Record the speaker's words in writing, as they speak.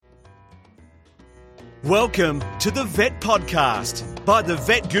Welcome to the Vet Podcast by the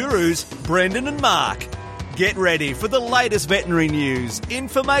Vet Gurus, Brendan and Mark. Get ready for the latest veterinary news,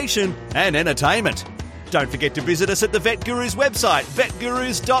 information and entertainment. Don't forget to visit us at the Vet Gurus website,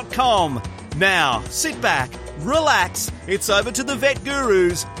 vetgurus.com. Now, sit back, relax. It's over to the Vet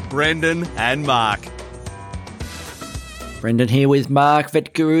Gurus, Brendan and Mark. Brendan here with Mark,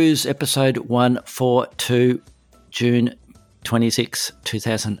 Vet Gurus, episode 142, June 26,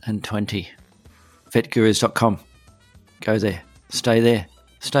 2020. vetgurus.com. Go there.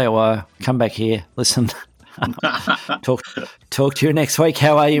 Stay a while. Come back here. Listen. Talk to you next week.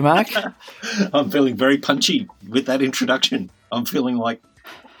 How are you, Mark? I'm feeling very punchy with that introduction. I'm feeling like,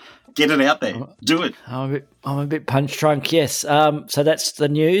 get it out there. Do it. I'm a bit punch drunk, yes. So that's the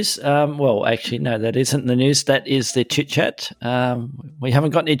news. Well, actually, no, that isn't the news. That is the chit-chat. We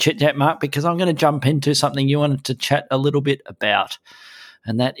haven't got any chit-chat, Mark, because I'm going to jump into something you wanted to chat a little bit about,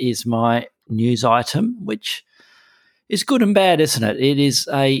 and that is my news item, which is good and bad, isn't it? It is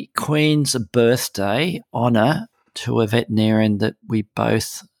a Queen's birthday honour to a veterinarian that we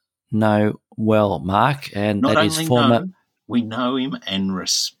both know well, Mark, and Not that is former. We know him and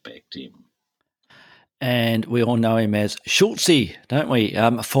respect him. And we all know him as Schultzy, don't we?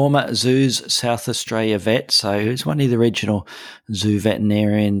 Former Zoos South Australia vet, so he's one of the original zoo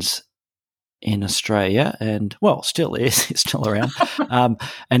veterinarians in Australia, and, well, still is, he's still around.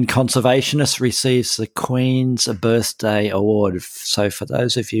 And conservationist, receives the Queen's Birthday Award. So for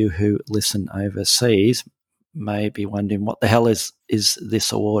those of you who listen overseas, may be wondering what the hell is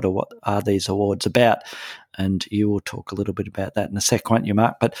this award, or what are these awards about? And you will talk a little bit about that in a sec, won't you,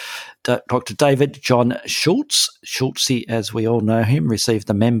 Mark? But Dr. David John Schultzy, as we all know him, received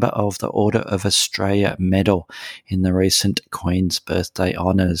the Member of the Order of Australia Medal in the recent Queen's Birthday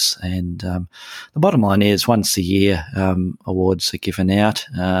honours. And the bottom line is, once a year, awards are given out,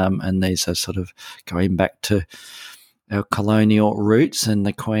 and these are sort of going back to our colonial roots, and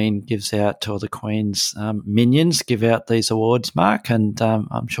the Queen gives out, or the Queen's minions give out these awards, Mark, and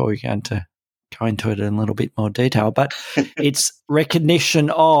I'm sure we're going to go into it in a little bit more detail, but it's recognition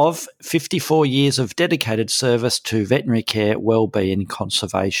of 54 years of dedicated service to veterinary care, wellbeing,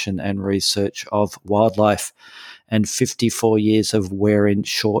 conservation and research of wildlife, and 54 years of wearing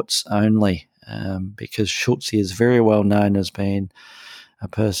shorts only, because Schultzy is very well known as being a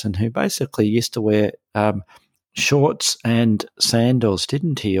person who basically used to wear shorts and sandals,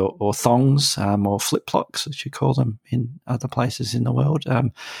 didn't he? Or thongs, or flip-flops, as you call them in other places in the world,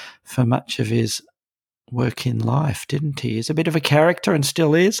 for much of his working life, didn't he? He's a bit of a character and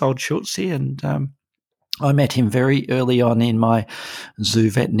still is, old Schultzy, and I met him very early on in my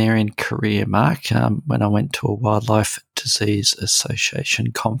zoo veterinarian career, Mark, when I went to a Wildlife Disease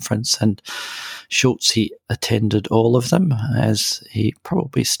Association conference, and Schultzy attended all of them, as he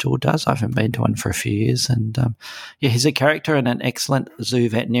probably still does. I haven't been to one for a few years, and he's a character and an excellent zoo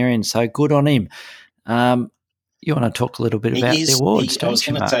veterinarian, so good on him. You want to talk a little bit about the awards, don't you, I was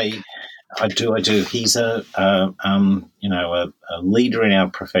going to Mark? say, I do. He's a leader in our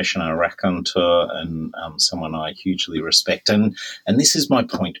profession, a raconteur, and someone I hugely respect. And this is my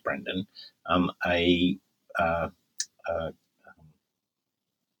point, Brendan. One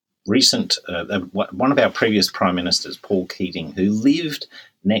of our previous prime ministers, Paul Keating, who lived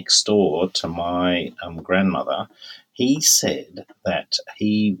next door to my grandmother, he said that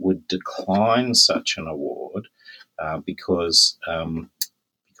he would decline such an award because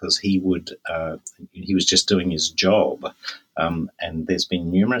he was just doing his job, and there's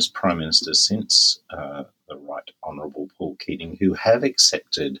been numerous prime ministers since the Right Honourable Paul Keating who have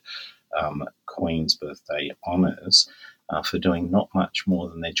accepted Queen's Birthday honours for doing not much more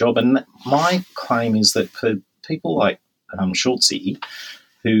than their job. And my claim is that for people like Schultzy,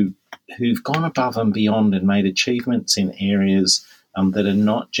 who've gone above and beyond and made achievements in areas that are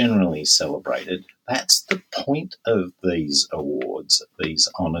not generally celebrated, that's the point of these awards, these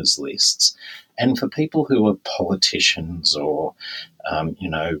honours lists. And for people who are politicians or,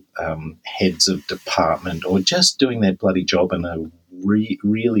 heads of department, or just doing their bloody job and are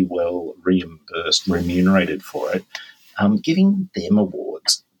really well remunerated for it, giving them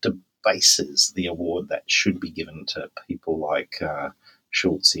awards debases the award that should be given to people like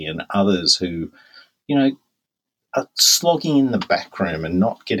Schultzy and others who, are slogging in the back room and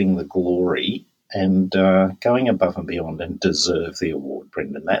not getting the glory, and going above and beyond, and deserve the award,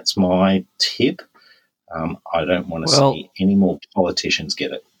 Brendan. That's my tip. I don't want to see any more politicians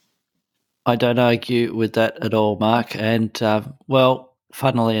get it. I don't argue with that at all, Mark. And,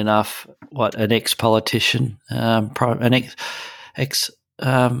 funnily enough, an ex-politician, an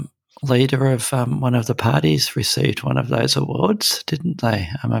leader of one of the parties received one of those awards, didn't they?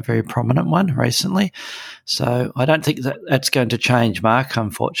 A very prominent one recently. So I don't think that's going to change, Mark,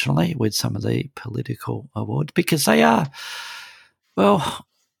 unfortunately, with some of the political awards, because they are, well,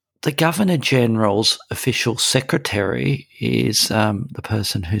 the Governor-General's official secretary is the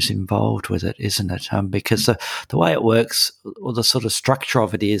person who's involved with it, isn't it? Because the way it works, or the sort of structure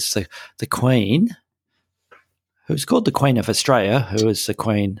of it is the Queen, who's called the Queen of Australia, who is the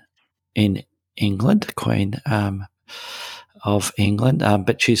Queen in England, Queen of England,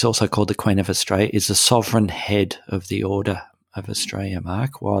 but she's also called the Queen of Australia, is the sovereign head of the Order of Australia,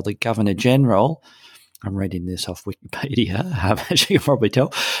 Mark, while the Governor-General, I'm reading this off Wikipedia, as you can probably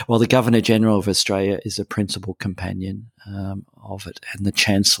tell, while the Governor-General of Australia is the principal companion of it and the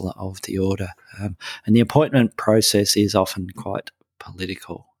Chancellor of the Order. And the appointment process is often quite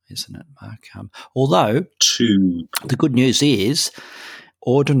political, isn't it, Mark? Although the good news is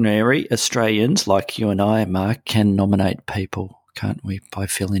ordinary Australians like you and I, Mark, can nominate people, can't we, by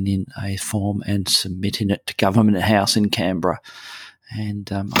filling in a form and submitting it to Government House in Canberra.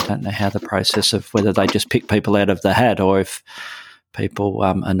 And I don't know how the process of whether they just pick people out of the hat or if people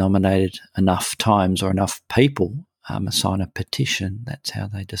are nominated enough times or enough people sign a petition, that's how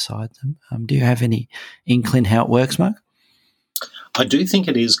they decide them. Do you have any inkling how it works, Mark? I do think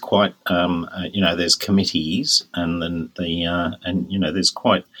it is quite, there's committees and then there's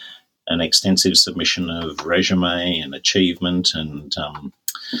quite an extensive submission of resume and achievement and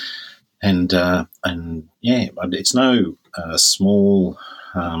it's no small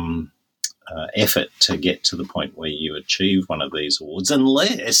effort to get to the point where you achieve one of these awards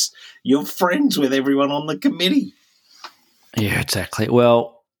unless you're friends with everyone on the committee. Yeah, exactly.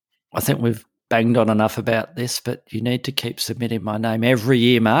 Well, I think we've banged on enough about this, but you need to keep submitting my name every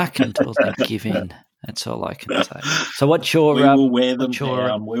year, Mark, until they give in. That's all I can say. So what's your... We will wear them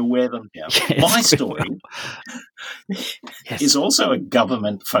down. We'll wear them down. Yes, my story is also a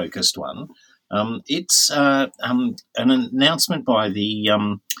government-focused one. It's an announcement by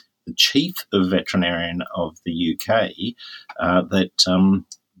the Chief of Veterinarian of the UK that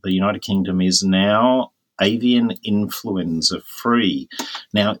the United Kingdom is now avian influenza free.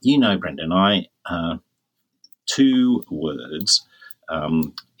 Now, you know, Brendan, two words,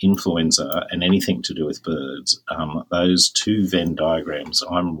 influenza and anything to do with birds, those two Venn diagrams,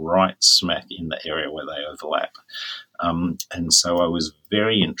 I'm right smack in the area where they overlap. And so I was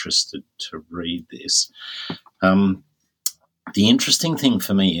very interested to read this. The interesting thing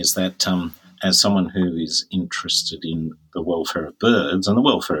for me is that as someone who is interested in the welfare of birds and the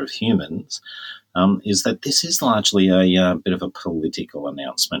welfare of humans, is that this is largely a bit of a political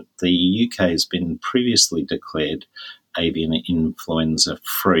announcement. The UK has been previously declared avian influenza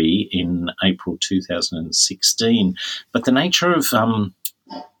free in April 2016, but the nature of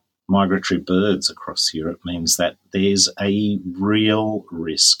migratory birds across Europe means that there's a real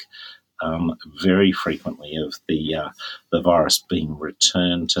risk very frequently of the virus being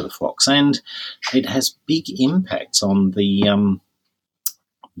returned to the flocks, and it has big impacts on the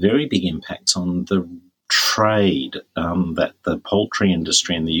very big impacts on the trade that the poultry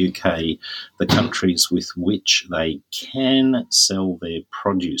industry in the UK, the countries with which they can sell their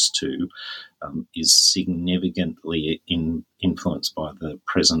produce to, is significantly influenced by the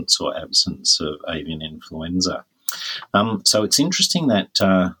presence or absence of avian influenza. So it's interesting that,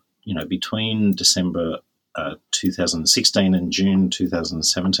 between December 2016 and June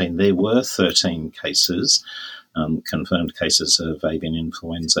 2017, there were 13 cases, confirmed cases of avian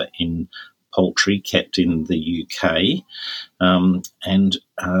influenza in poultry kept in the UK. And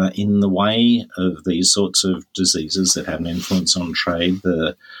in the way of these sorts of diseases that have an influence on trade,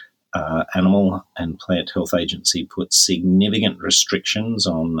 the Animal and Plant Health Agency put significant restrictions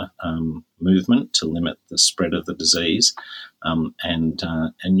on movement to limit the spread of the disease. And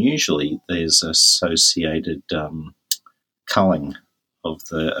usually there's associated culling of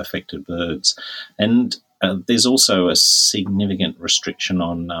the affected birds. And there's also a significant restriction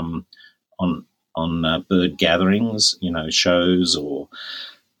on bird gatherings, shows, or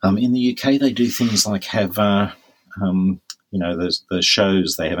in the UK they do things like have the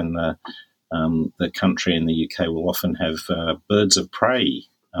shows they have in the country in the UK will often have birds of prey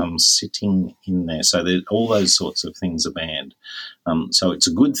sitting in there. So all those sorts of things are banned. So it's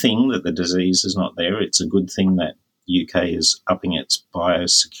a good thing that the disease is not there. It's a good thing that UK is upping its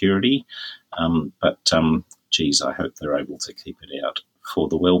biosecurity. But I hope they're able to keep it out for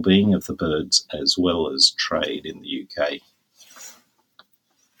the well-being of the birds as well as trade in the UK.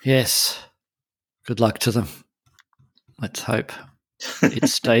 Yes. Good luck to them. Let's hope it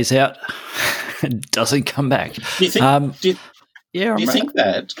stays out and doesn't come back. Do you Yeah, Do you think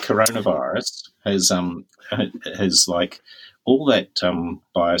that coronavirus has like all that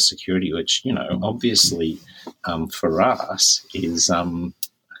biosecurity, which obviously for us is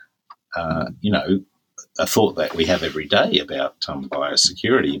a thought that we have every day about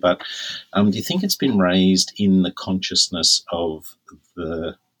biosecurity, but do you think it's been raised in the consciousness of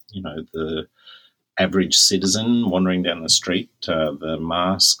the average citizen wandering down the street, the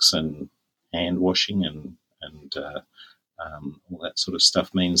masks and hand washing and all that sort of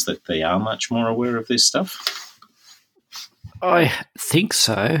stuff means that they are much more aware of this stuff? I think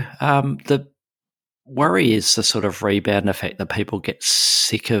so. The worry is the sort of rebound effect that people get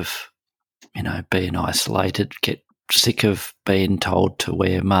sick of, being isolated, get sick of being told to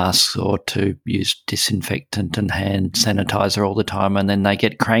wear masks or to use disinfectant and hand sanitizer all the time, and then they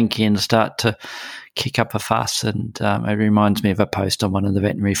get cranky and start to kick up a fuss. And it reminds me of a post on one of the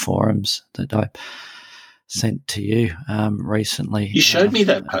veterinary forums that I sent to you recently. You showed me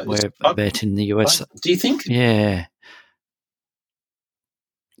that post. Where a vet in the US. Do you think? Yeah.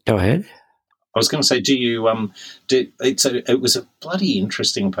 Go ahead. I was going to say, do you? It was a bloody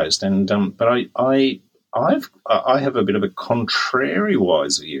interesting post, and but I have a bit of a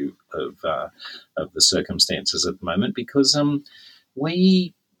contrary-wise view of the circumstances at the moment, because our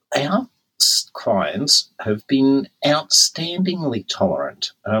clients have been outstandingly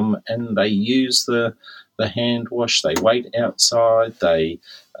tolerant, and they use the hand wash. They wait outside. They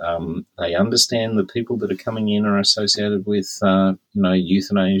understand the people that are coming in are associated with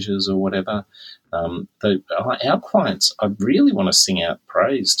euthanasias or whatever. Our clients, I really want to sing out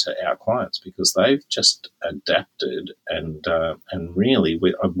praise to our clients, because they've just adapted and really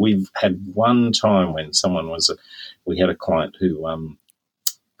we've had one time when we had a client who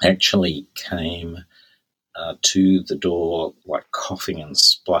actually came to the door like coughing and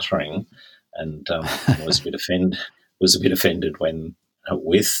spluttering, and was a bit offended when our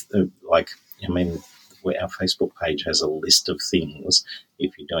Facebook page has a list of things.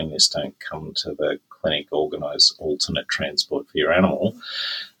 If you're doing this, don't come to the clinic. Organise alternate transport for your animal.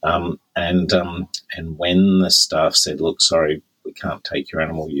 And when the staff said, "Look, sorry, we can't take your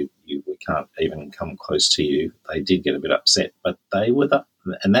animal. We can't even come close to you," they did get a bit upset. But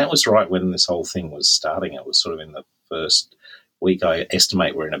and that was right when this whole thing was starting. It was sort of in the first week. I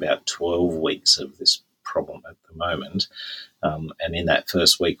estimate we're in about 12 weeks of this problem at the moment. And in that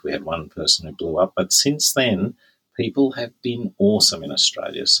first week, we had one person who blew up. But since then, people have been awesome in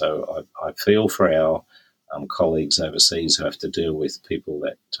Australia. So I feel for our colleagues overseas who have to deal with people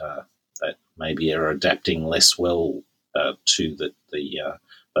that maybe are adapting less well to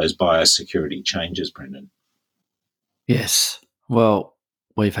those biosecurity changes, Brendan. Yes. Well,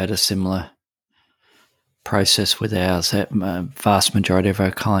 we've had a similar process with ours. That vast majority of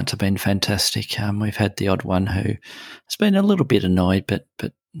our clients have been fantastic. We've had the odd one who has been a little bit annoyed, but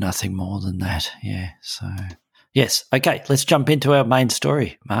nothing more than that. Yeah. So yes. Okay. Let's jump into our main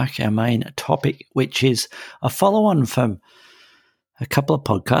story, Mark. Our main topic, which is a follow-on from a couple of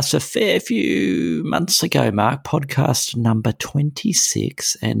podcasts a fair few months ago, Mark. Podcast number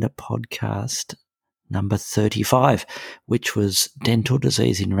 26 and a podcast number 35, which was dental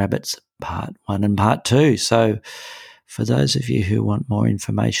disease in rabbits, part 1 and part 2. So for those of you who want more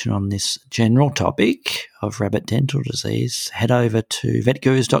information on this general topic of rabbit dental disease, head over to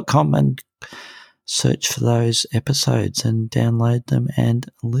vetgurus.com and search for those episodes and download them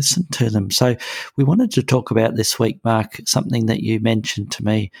and listen to them. So we wanted to talk about this week, Mark, something that you mentioned to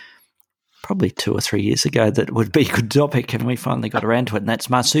me probably 2 or 3 years ago that would be a good topic, and we finally got around to it, and that's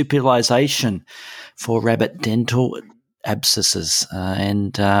marsupialisation for rabbit dental abscesses.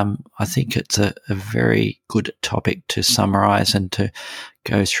 And I think it's a very good topic to summarise and to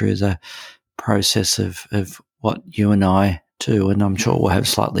go through the process of what you and I do, and I'm sure we'll have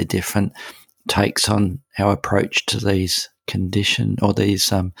slightly different takes on our approach to these condition or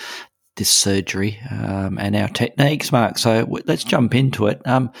this surgery and our techniques, Mark. So let's jump into it.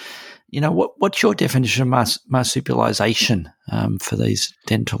 What's your definition of marsupialisation for these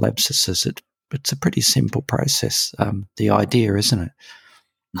dental abscesses? It's a pretty simple process, the idea, isn't it?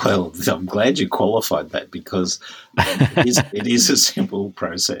 Well, I'm glad you qualified that, because it is a simple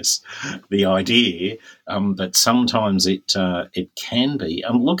process. The idea, but sometimes it can be.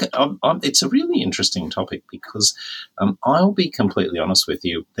 It's a really interesting topic, because I'll be completely honest with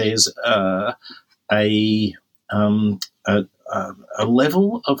you. There's a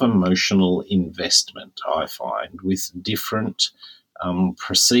level of emotional investment, I find, with different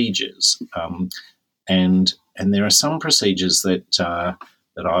procedures, and there are some procedures that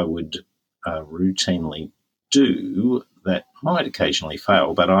I would routinely do that might occasionally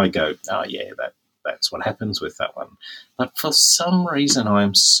fail, but I go, oh yeah, that's what happens with that one. But for some reason, I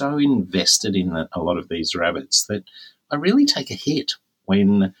am so invested in a lot of these rabbits that I really take a hit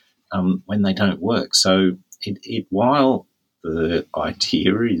when they don't work. So while the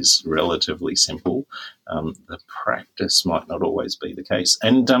idea is relatively simple, the practice might not always be the case.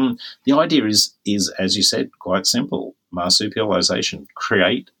 And the idea is, as you said, quite simple. Marsupialisation,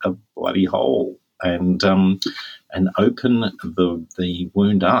 create a bloody hole and open the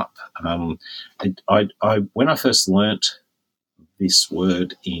wound up. When I first learnt this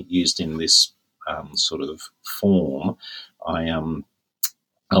word used in this sort of form,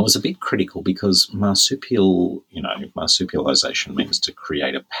 I was a bit critical because marsupialisation means to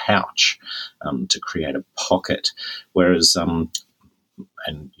create a pouch, to create a pocket, whereas,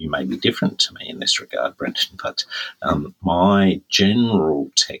 and you may be different to me in this regard, Brendan, but my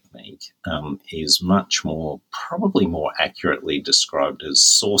general technique is probably more accurately described as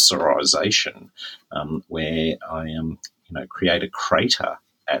saucerisation, where I create a crater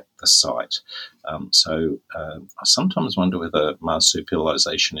at the site. So I sometimes wonder whether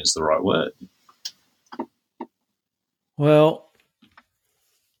marsupialisation is the right word. Well,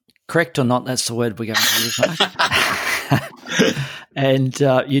 correct or not, that's the word we're going to use, Mark. And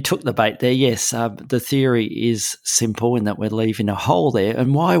you took the bait there. Yes, the theory is simple in that we're leaving a hole there.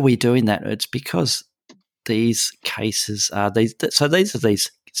 And why are we doing that? It's because these cases are these. So these are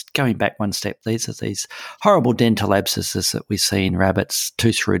these. Going back one step, these are these horrible dental abscesses that we see in rabbits,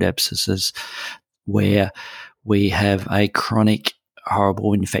 tooth root abscesses, where we have a chronic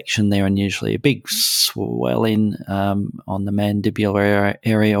horrible infection there, and usually a big swelling on the mandibular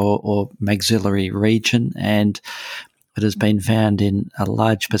area or maxillary region. And it has been found in a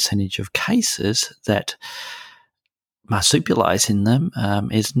large percentage of cases that marsupialising them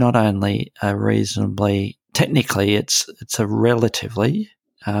is not only a reasonably, technically it's a relatively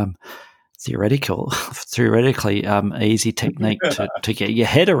theoretically easy technique to get your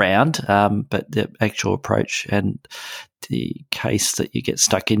head around, but the actual approach and the case that you get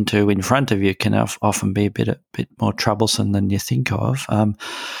stuck into in front of you can often be a bit more troublesome than you think of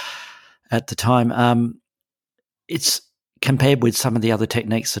at the time. It's compared with some of the other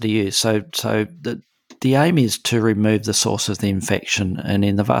techniques that are used. So the aim is to remove the source of the infection, and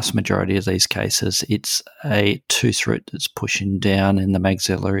in the vast majority of these cases, it's a tooth root that's pushing down in the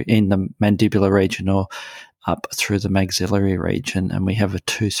mandibular region or up through the maxillary region, and we have a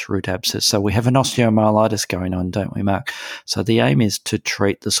tooth root abscess. So we have an osteomyelitis going on, don't we, Mark? So the aim is to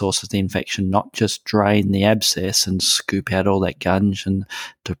treat the source of the infection, not just drain the abscess and scoop out all that gunge and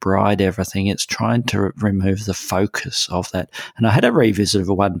debride everything. It's trying to remove the focus of that. And I had a revisit of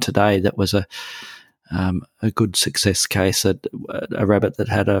one today that was a good success case, a rabbit that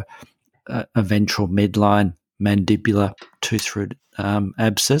had a ventral midline mandibular tooth root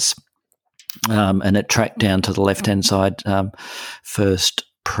abscess, and it tracked down to the left-hand side first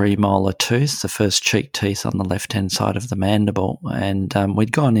premolar tooth, the first cheek teeth on the left-hand side of the mandible. And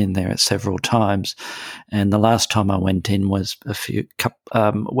we'd gone in there several times, and the last time I went in was a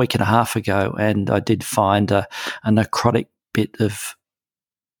week and a half ago, and I did find a necrotic bit of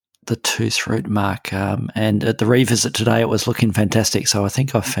the tooth root, Mark, and at the revisit today it was looking fantastic. So I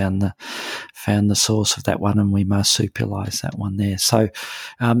think I found the source of that one, and we marsupialised that one there. So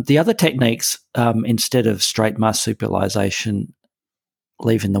the other techniques, instead of straight marsupialisation,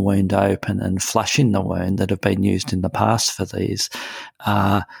 leaving the wound open and flushing the wound, that have been used in the past for these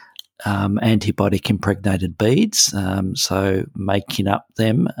are antibiotic impregnated beads, so making up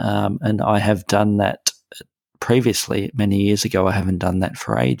them, and I have done that previously many years ago. I haven't done that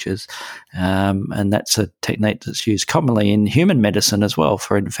for ages, and that's a technique that's used commonly in human medicine as well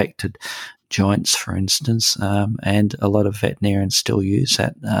for infected joints, for instance, and a lot of veterinarians still use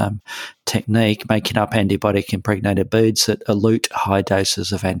that technique, making up antibiotic impregnated beads that elute high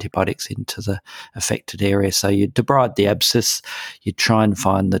doses of antibiotics into the affected area. So you debride the abscess, you try and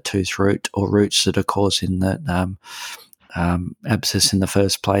find the tooth root or roots that are causing the abscess in the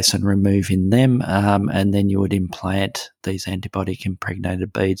first place and removing them, and then you would implant these antibiotic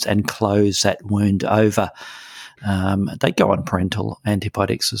impregnated beads and close that wound over. They go on parental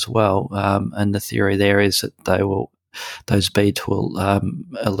antibiotics as well, and the theory there is that those beads will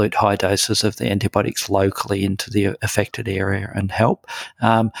elute high doses of the antibiotics locally into the affected area and help,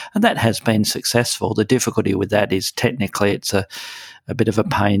 and that has been successful. The difficulty with that is technically it's a bit of a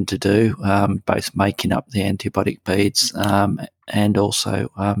pain to do, both making up the antibiotic beads and also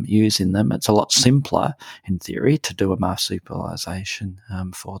using them. It's a lot simpler in theory to do a marsupialisation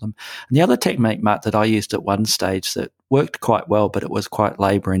for them. And the other technique, Mark, that I used at one stage that worked quite well, but it was quite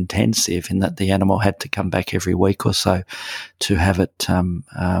labour intensive in that the animal had to come back every week or so to have it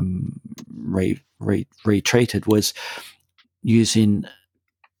retreated was using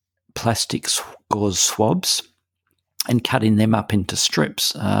plastic gauze swabs and cutting them up into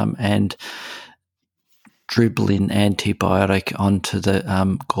strips and dribbling antibiotic onto the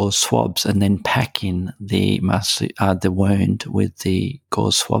gauze swabs and then packing the wound with the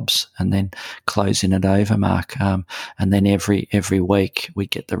gauze swabs and then closing it over, Mark. And then every week we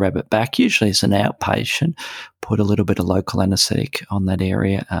get the rabbit back, usually as an outpatient, put a little bit of local anaesthetic on that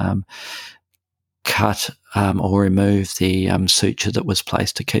area, cut or remove the suture that was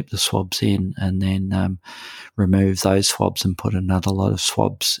placed to keep the swabs in, and then remove those swabs and put another lot of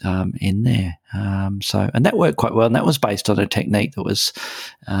swabs in there. And that worked quite well, and that was based on a technique that was,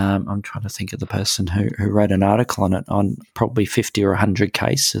 I'm trying to think of the person who wrote an article on it, on probably 50 or 100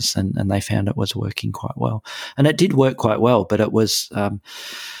 cases, and they found it was working quite well. And it did work quite well, but it was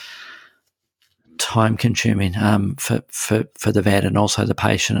time consuming for the vet and also the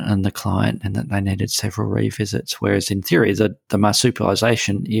patient and the client, and that they needed several revisits. Whereas in theory, the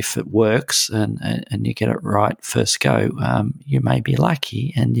marsupialisation, if it works and you get it right first go, you may be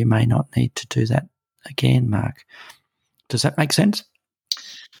lucky and you may not need to do that again, Mark. Does that make sense?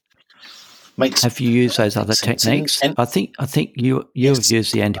 Have you used those other techniques? And I think you've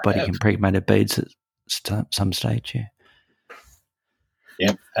used the antibiotic impregnated beads at some stage, yeah.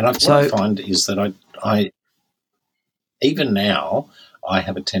 Yeah, and what I find is that I even now I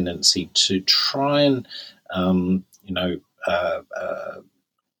have a tendency to try and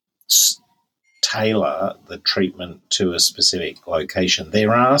tailor the treatment to a specific location.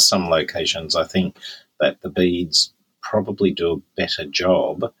 There are some locations I think that the beads probably do a better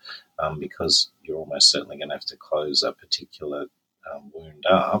job because you're almost certainly going to have to close a particular wound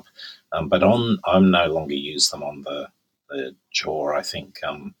up. But I'm no longer use them on the jaw. I think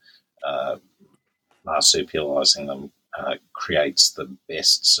marsupialising them creates the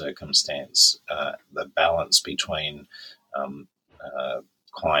best circumstance, the balance between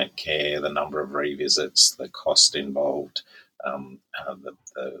client care, the number of revisits, the cost involved,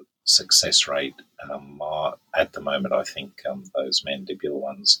 the success rate. At the moment, I think those mandibular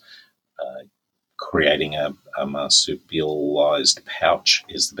ones, creating a marsupialised pouch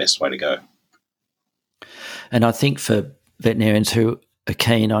is the best way to go. And I think for veterinarians who are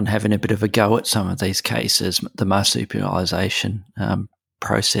keen on having a bit of a go at some of these cases, the marsupialisation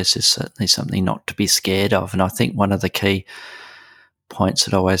process is certainly something not to be scared of. And I think one of the key points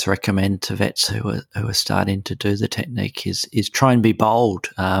that I always recommend to vets who are starting to do the technique is try and be bold.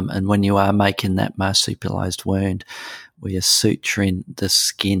 And when you are making that marsupialised wound, we are suturing the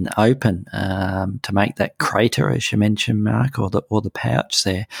skin open to make that crater, as you mentioned, Mark, or the pouch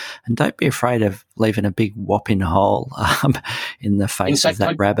there. And don't be afraid of leaving a big whopping hole in the face of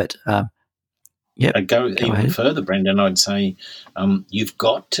that rabbit. I'd go even ahead. Further, Brendan. I'd say you've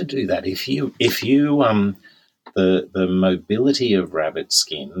got to do that. If you the mobility of rabbit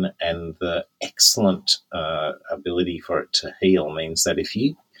skin and the excellent ability for it to heal means that if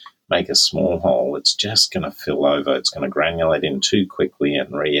you make a small hole, it's just going to fill over. It's going to granulate in too quickly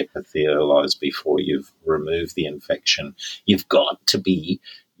and re-epithelialize before you've removed the infection. You've got to be.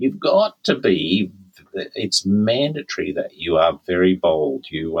 It's mandatory that you are very bold.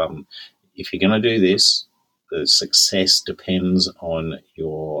 If you're going to do this, the success depends on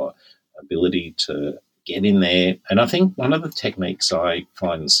your ability to get in there. And I think one of the techniques I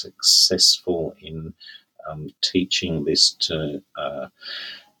find successful in teaching this to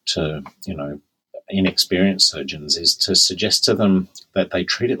inexperienced surgeons is to suggest to them that they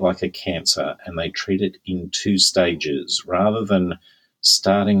treat it like a cancer and they treat it in 2 stages rather than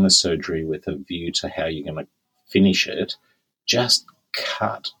starting the surgery with a view to how you're going to finish it. Just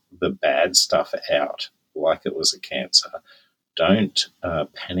cut the bad stuff out like it was a cancer. Don't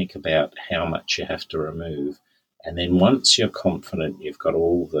panic about how much you have to remove. And then once you're confident you've got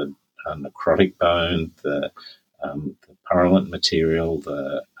all the necrotic bone, the purulent material,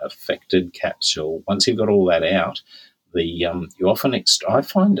 the affected capsule, once you've got all that out, I often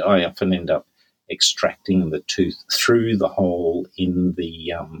end up extracting the tooth through the hole in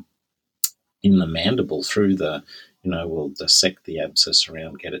the mandible, we'll dissect the abscess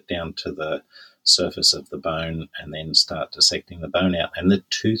around, get it down to the surface of the bone and then start dissecting the bone out, and the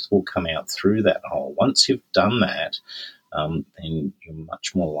tooth will come out through that hole. Once you've done that, then you're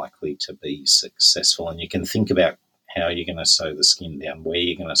much more likely to be successful, and you can think about how you're going to sew the skin down, where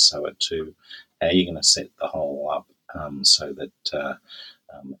you're going to sew it to, how you're going to set the hole up so that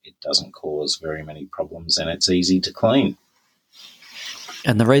it doesn't cause very many problems and it's easy to clean.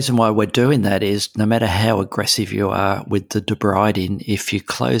 And the reason why we're doing that is no matter how aggressive you are with the debriding, if you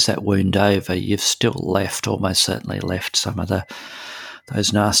close that wound over, you've still almost certainly left some of the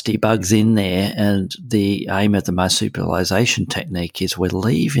nasty bugs in there. And the aim of the marsupialisation technique is we're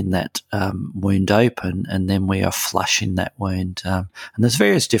leaving that wound open, and then we are flushing that wound. And there's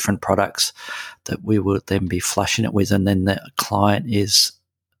various different products that we will then be flushing it with, and then the client is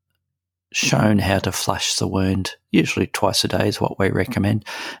shown how to flush the wound, usually twice a day is what we recommend,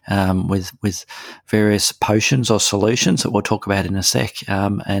 with various potions or solutions that we'll talk about in a sec,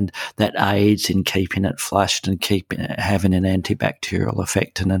 and that aids in keeping it flushed and having an antibacterial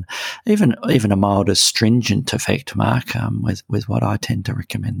effect and even a mild astringent effect, Mark, with what I tend to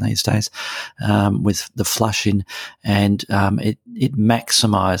recommend these days, with the flushing, and it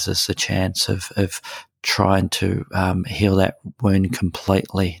maximises the chance of trying to heal that wound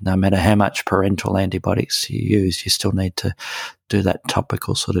completely. No matter how much parenteral antibiotics you use, you still need to do that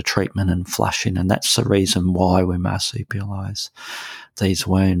topical sort of treatment and flushing, and that's the reason why we marsupialise these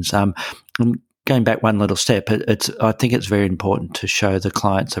wounds. Going back one little step, I think it's very important to show the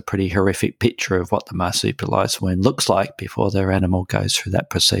clients a pretty horrific picture of what the marsupialised wound looks like before their animal goes through that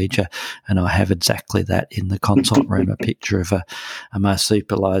procedure. And I have exactly that in the consult room, a picture of a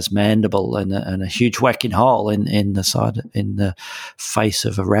marsupialised mandible and a huge whacking hole in the face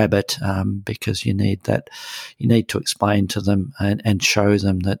of a rabbit, because you need to explain to them and show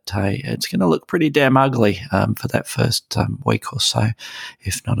them that, hey, it's going to look pretty damn ugly for that first week or so,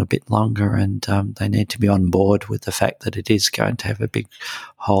 if not a bit longer, and they need to be on board with the fact that it is going to have a big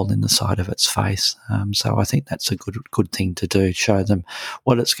hole in the side of its face. So I think that's a good thing to do, show them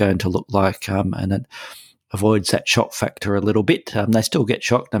what it's going to look like, and it avoids that shock factor a little bit. They still get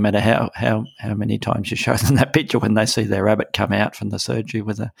shocked no matter how many times you show them that picture when they see their rabbit come out from the surgery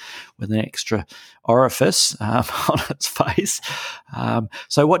with an extra orifice on its face.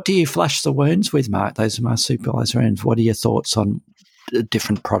 So what do you flush the wounds with, Mark, those marsupialised wounds? What are your thoughts on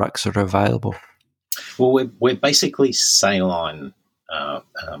different products that are available? Well, we're basically saline,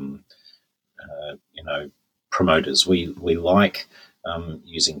 promoters. We like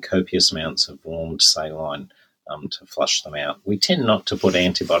using copious amounts of warmed saline to flush them out. We tend not to put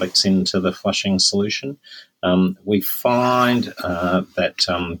antibiotics into the flushing solution. We find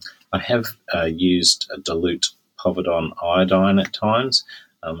that I have used a dilute povidone iodine at times.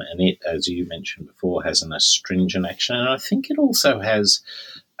 And it, as you mentioned before, has an astringent action, and I think it also has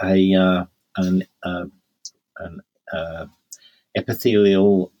an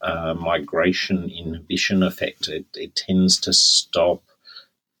epithelial migration inhibition effect. It tends to stop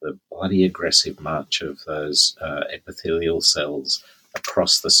the bloody aggressive march of those epithelial cells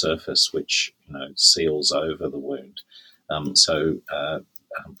across the surface, which seals over the wound.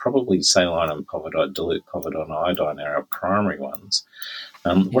 Probably saline and dilute povidone iodine are our primary ones.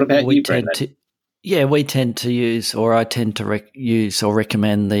 What about you, Brendan? We tend to use, or I tend to use or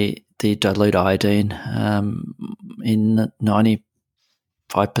recommend the dilute iodine in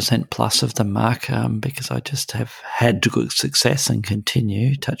 95% plus of the mark, because I just have had good success and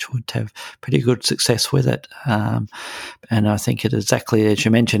continue, touch wood, to have pretty good success with it. And I think it exactly as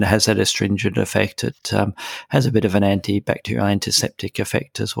you mentioned, it has that astringent effect. It has a bit of an antibacterial, antiseptic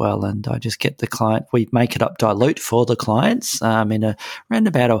effect as well. And I just get the client, we make it up dilute for the clients in around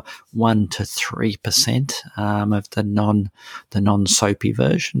about a 1 to 3% of the non-soapy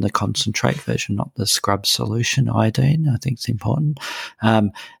version, the concentrate version, not the scrub solution iodine. I think it's important.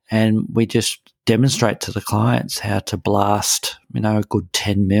 And we just demonstrate to the clients how to blast, a good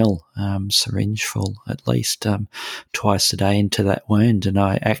 10 mil syringe full at least twice a day into that wound. And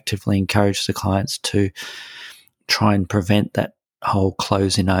I actively encourage the clients to try and prevent that hole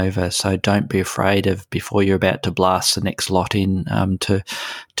closing over. So don't be afraid of, before you're about to blast the next lot in, to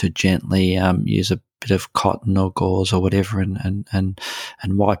gently use a bit of cotton or gauze or whatever and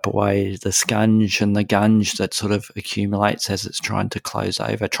wipe away the scunge and the gunge that sort of accumulates as it's trying to close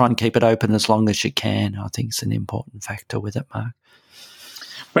over. Try and keep it open as long as you can. I think it's an important factor with it, Mark.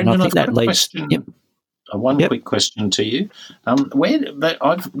 Brendan, I've got a question. Yep. Quick question to you.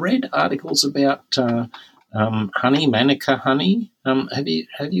 I've read articles about honey, Manuka honey. Have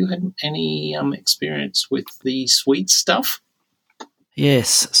you had any experience with the sweet stuff?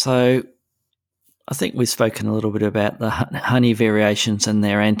 Yes. So I think we've spoken a little bit about the honey variations and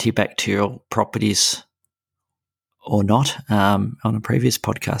their antibacterial properties or not on a previous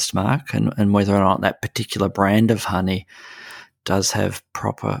podcast, Mark, and whether or not that particular brand of honey does have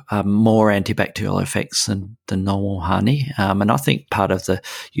proper more antibacterial effects than the normal honey. And I think part of the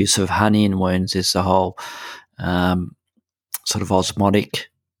use of honey in wounds is the whole sort of osmotic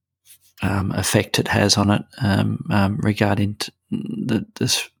effect it has on it regarding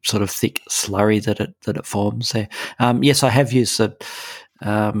this sort of thick slurry that it forms there. Yes, I have used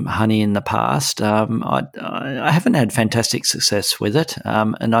honey in the past. I haven't had fantastic success with it,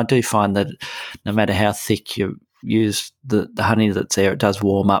 and I do find that no matter how thick you use the honey that's there, it does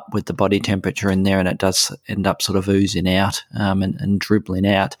warm up with the body temperature in there, and it does end up sort of oozing out and dribbling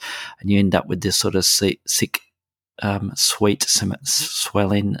out, and you end up with this sort of sick, sweet,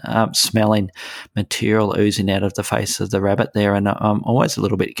 smelling material oozing out of the face of the rabbit there. And I'm always a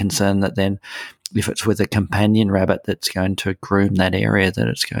little bit concerned that then if it's with a companion rabbit that's going to groom that area, that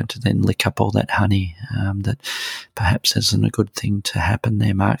it's going to then lick up all that honey, that perhaps isn't a good thing to happen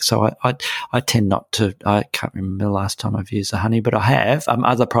there, Mark. So I tend not to. I can't remember the last time I've used the honey, but I have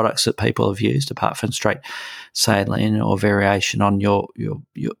other products that people have used apart from straight saline or variation on your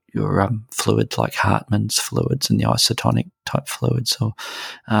fluids like Hartmann's fluids and the isotonic type fluids, or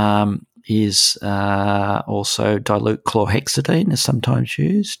is also dilute chlorhexidine is sometimes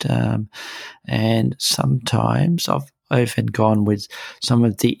used, and sometimes I've even gone with some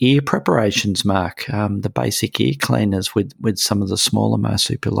of the ear preparations, Mark, the basic ear cleaners with some of the smaller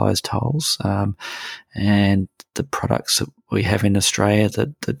marsupialised holes, and the products that we have in Australia,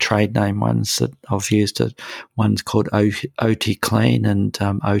 the trade name ones that I've used, one's called OT Clean and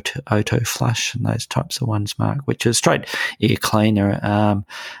Auto Flush and those types of ones, Mark, which is straight ear cleaner,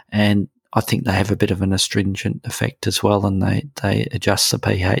 and I think they have a bit of an astringent effect as well, and they adjust the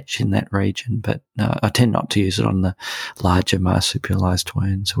pH in that region. But I tend not to use it on the larger marsupialised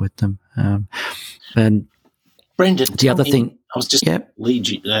wounds with them. And Brendan, the other thing, I was just lead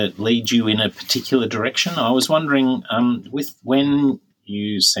you in a particular direction. I was wondering, with when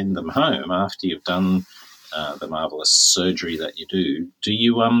you send them home after you've done the marvellous surgery that you do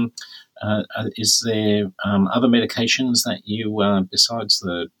you is there other medications that you besides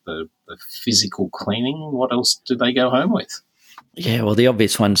the physical cleaning? What else do they go home with? Yeah, well, the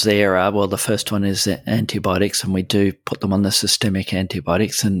obvious ones there are, well, the first one is the antibiotics, and we do put them on the systemic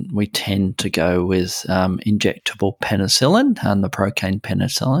antibiotics, and we tend to go with injectable penicillin and the procaine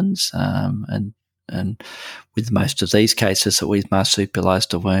penicillins, and with most of these cases that we've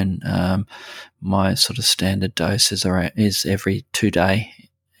marsupialised a wound, my sort of standard dose is every 2 days.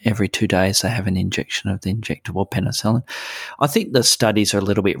 Every 2 days they have an injection of the injectable penicillin. I think the studies are a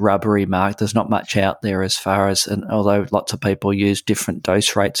little bit rubbery, Mark. There's not much out there as far as, and although lots of people use different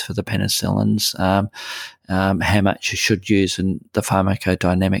dose rates for the penicillins, how much you should use and the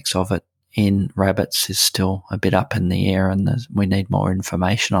pharmacodynamics of it in rabbits is still a bit up in the air, and we need more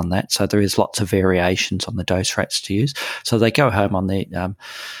information on that. So there is lots of variations on the dose rates to use. So they go home on the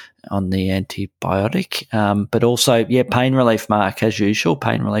antibiotic, but also, pain relief, Mark, as usual,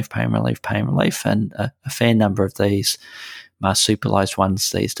 pain relief, and a fair number of these marsupialised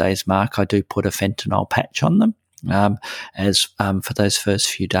ones these days, Mark, I do put a fentanyl patch on them, as for those first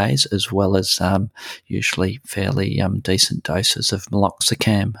few days, as well as usually fairly decent doses of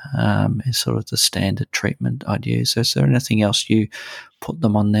meloxicam is sort of the standard treatment I'd use. Is there anything else you put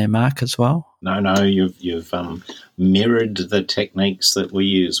them on there, Mark, as well? No, you've mirrored the techniques that we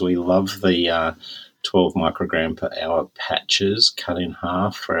use. We love the 12 microgram per hour patches cut in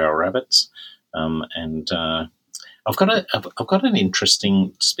half for our rabbits, and I've got an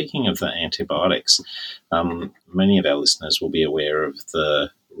interesting. Speaking of the antibiotics, many of our listeners will be aware of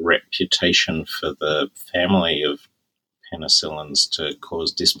the reputation for the family of penicillins to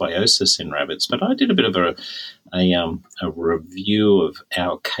cause dysbiosis in rabbits. But I did a bit of a review of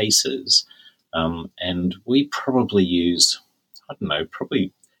our cases, and we probably use,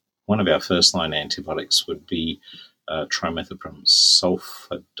 probably one of our first line antibiotics would be trimethoprim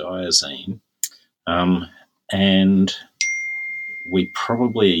sulfadiazine, and we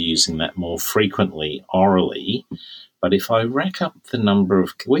probably are using that more frequently orally. But if I rack up the number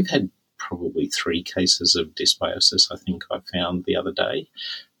of, we've had probably 3 cases of dysbiosis, I think I found the other day,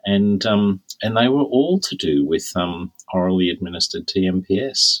 and they were all to do with orally administered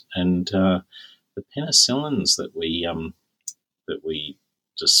TMPS, and the penicillins that we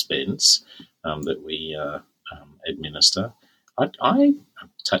dispense, that we administer. I'm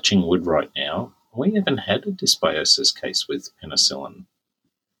touching wood right now. We haven't had a dysbiosis case with penicillin.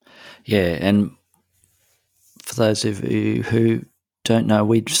 Yeah, and for those of you who don't know,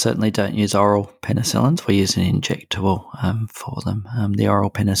 we certainly don't use oral penicillins. We use an injectable for them. The oral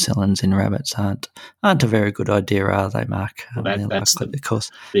penicillins in rabbits aren't a very good idea, are they, Mark?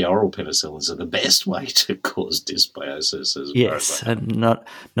 The oral penicillins are the best way to cause dysbiosis as well. Yes, and not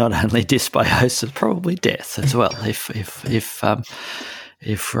only dysbiosis, probably death as well.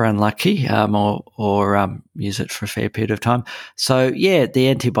 If we're unlucky, or use it for a fair period of time. So, the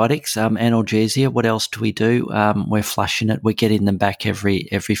antibiotics, analgesia, what else do we do? We're flushing it. We're getting them back every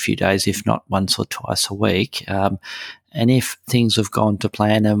few days, if not once or twice a week. And if things have gone to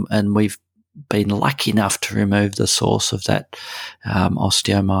plan and we've been lucky enough to remove the source of that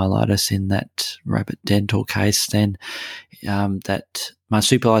osteomyelitis in that rabbit dental case, then that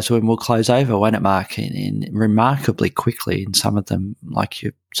marsupialised wound will close over, won't it, Mark? In remarkably quickly. In some of them, like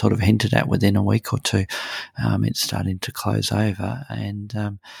you sort of hinted at, within a week or two, it's starting to close over.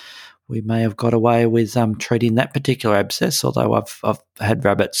 And we may have got away with treating that particular abscess, although I've had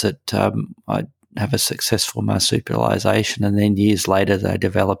rabbits that I have a successful marsupialisation, and then years later they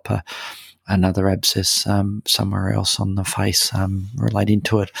develop another abscess somewhere else on the face relating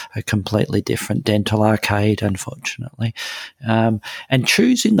to a completely different dental arcade, unfortunately. And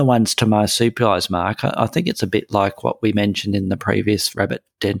choosing the ones to marsupialise, Mark, I think it's a bit like what we mentioned in the previous rabbit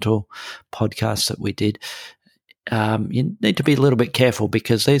dental podcast that we did. You need to be a little bit careful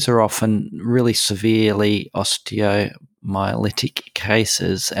because these are often really severely osteomyelitic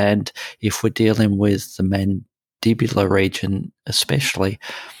cases, and if we're dealing with the mandibular region especially,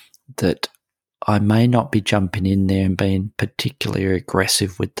 that I may not be jumping in there and being particularly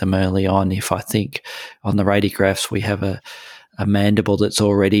aggressive with them early on. If I think on the radiographs we have a mandible that's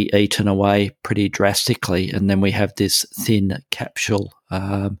already eaten away pretty drastically, and then we have this thin capsule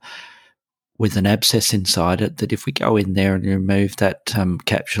with an abscess inside it, that if we go in there and remove that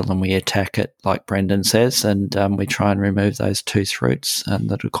capsule and we attack it, like Brendan says, and we try and remove those tooth roots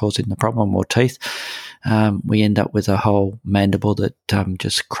that are causing the problem, or teeth, we end up with a whole mandible that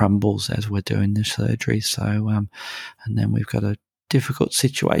just crumbles as we're doing the surgery. So, and then we've got a difficult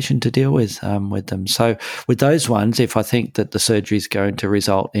situation to deal with them. So with those ones, if I think that the surgery is going to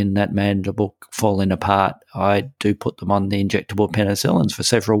result in that mandible falling apart, I do put them on the injectable penicillins for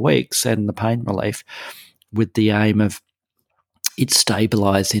several weeks and the pain relief, with the aim of it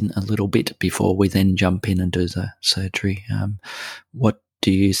stabilising a little bit before we then jump in and do the surgery. What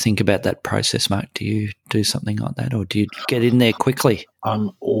do you think about that process, Mark? Do you do something like that, or do you get in there quickly?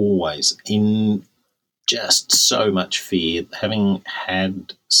 I'm always in just so much fear, having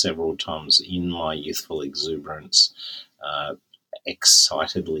had several times in my youthful exuberance,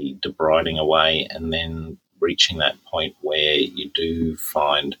 excitedly debriding away, and then reaching that point where you do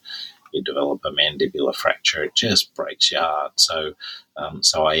find you develop a mandibular fracture. It just breaks your heart. So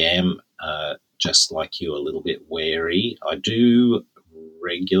I am just like you, a little bit wary. I do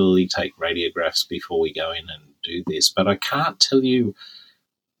regularly take radiographs before we go in and do this, but I can't tell you.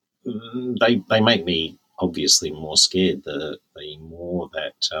 They make me obviously more scared the more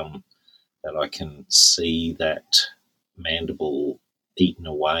that that I can see that mandible eaten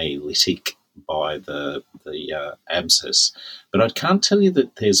away, lytic, by the abscess. But I can't tell you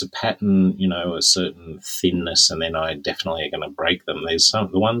that there's a pattern, a certain thinness, and then I definitely are going to break them. There's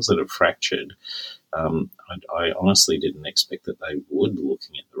the ones that have fractured. I honestly didn't expect that they would,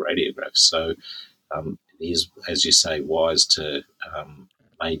 looking at the radiographs. So it is, as you say, wise to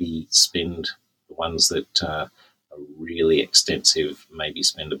maybe spend the ones that are really extensive, maybe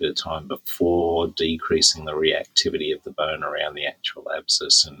spend a bit of time before decreasing the reactivity of the bone around the actual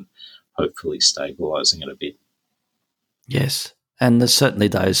abscess and hopefully stabilising it a bit. Yes, and there's certainly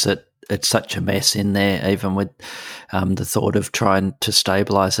those that it's such a mess in there, even with the thought of trying to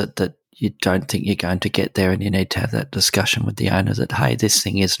stabilise it, that you don't think you're going to get there, and you need to have that discussion with the owner that, hey, this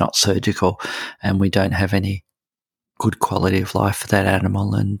thing is not surgical and we don't have any good quality of life for that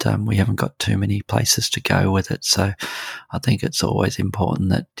animal, and we haven't got too many places to go with it. So I think it's always important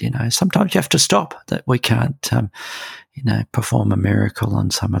that, sometimes you have to stop, that we can't, perform a miracle on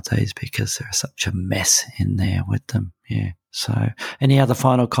some of these because there's such a mess in there with them. Yeah. So any other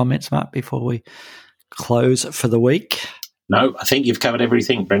final comments, Mark, before we close for the week? No, I think you've covered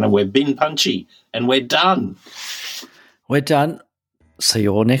everything, Brendan. We've been punchy and we're done. We're done. See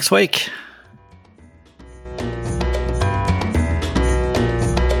you all next week.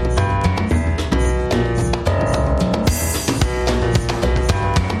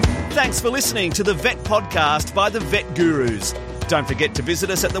 Thanks for listening to the Vet Podcast by the Vet Gurus. Don't forget to visit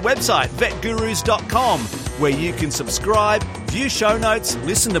us at the website vetgurus.com, where you can subscribe, view show notes,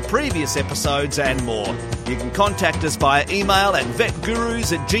 listen to previous episodes and more. You can contact us via email at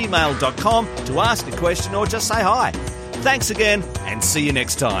vetgurus@gmail.com to ask a question or just say hi. Thanks again, and see you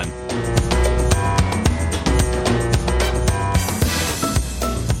next time.